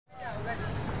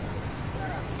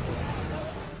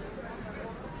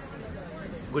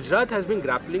Gujarat has been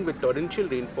grappling with torrential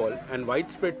rainfall and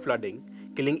widespread flooding,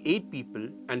 killing 8 people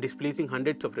and displacing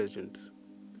hundreds of residents.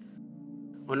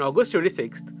 On August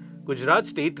 26th, Gujarat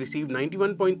state received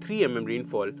 91.3 mm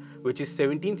rainfall, which is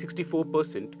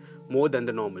 1764% more than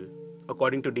the normal,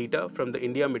 according to data from the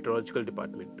India Meteorological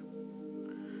Department.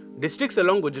 Districts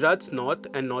along Gujarat's north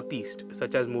and northeast,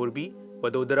 such as Morbi,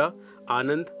 Vadodara,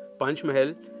 Anand,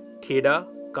 Panchmahals, Kheda,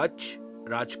 Kuchch,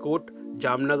 Rajkot,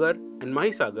 Jamnagar and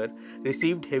Mahisagar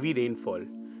received heavy rainfall,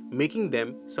 making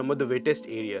them some of the wettest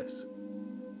areas.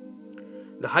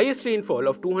 The highest rainfall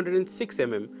of 206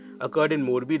 mm occurred in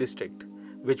Morbi district,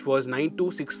 which was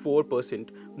 9264%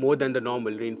 more than the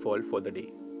normal rainfall for the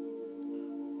day.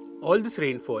 All this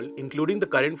rainfall, including the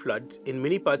current floods in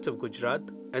many parts of Gujarat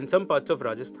and some parts of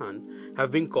Rajasthan,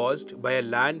 have been caused by a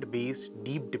land-based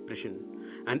deep depression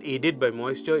and aided by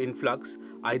moisture influx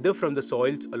either from the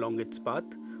soils along its path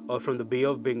or from the Bay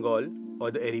of Bengal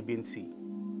or the Arabian Sea.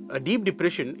 A deep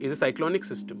depression is a cyclonic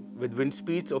system with wind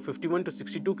speeds of 51 to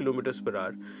 62 km per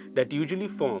hour that usually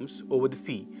forms over the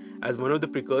sea as one of the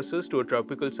precursors to a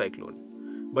tropical cyclone,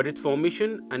 but its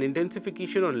formation and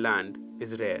intensification on land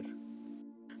is rare.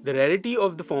 The rarity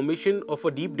of the formation of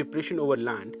a deep depression over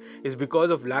land is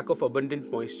because of lack of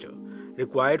abundant moisture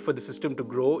required for the system to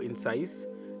grow in size,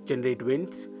 generate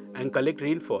winds, and collect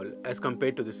rainfall as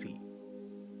compared to the sea.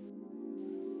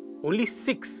 Only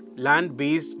 6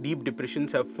 land-based deep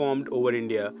depressions have formed over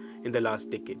India in the last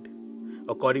decade,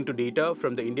 according to data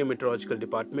from the India Meteorological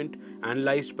Department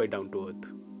analyzed by Down to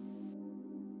Earth.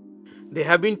 There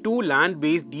have been 2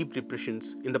 land-based deep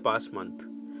depressions in the past month.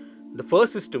 The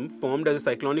first system formed as a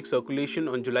cyclonic circulation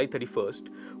on July 31st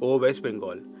over West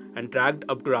Bengal and tracked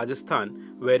up to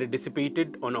Rajasthan, where it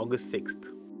dissipated on August 6th.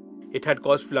 It had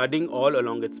caused flooding all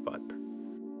along its path.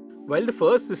 While the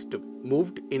first system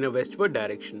moved in a westward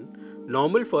direction,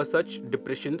 normal for such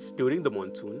depressions during the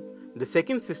monsoon, the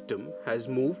second system has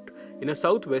moved in a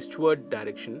southwestward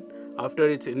direction after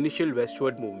its initial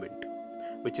westward movement,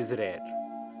 which is rare.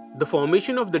 The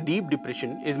formation of the deep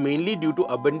depression is mainly due to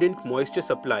abundant moisture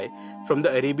supply from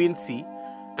the Arabian Sea,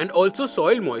 and also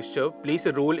soil moisture plays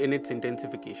a role in its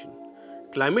intensification.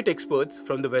 Climate experts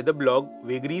from the weather blog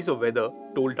Vagaries of Weather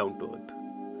told Down to Earth.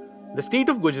 The state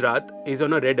of Gujarat is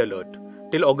on a red alert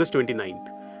till August 29th,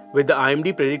 with the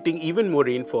IMD predicting even more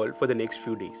rainfall for the next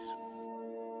few days.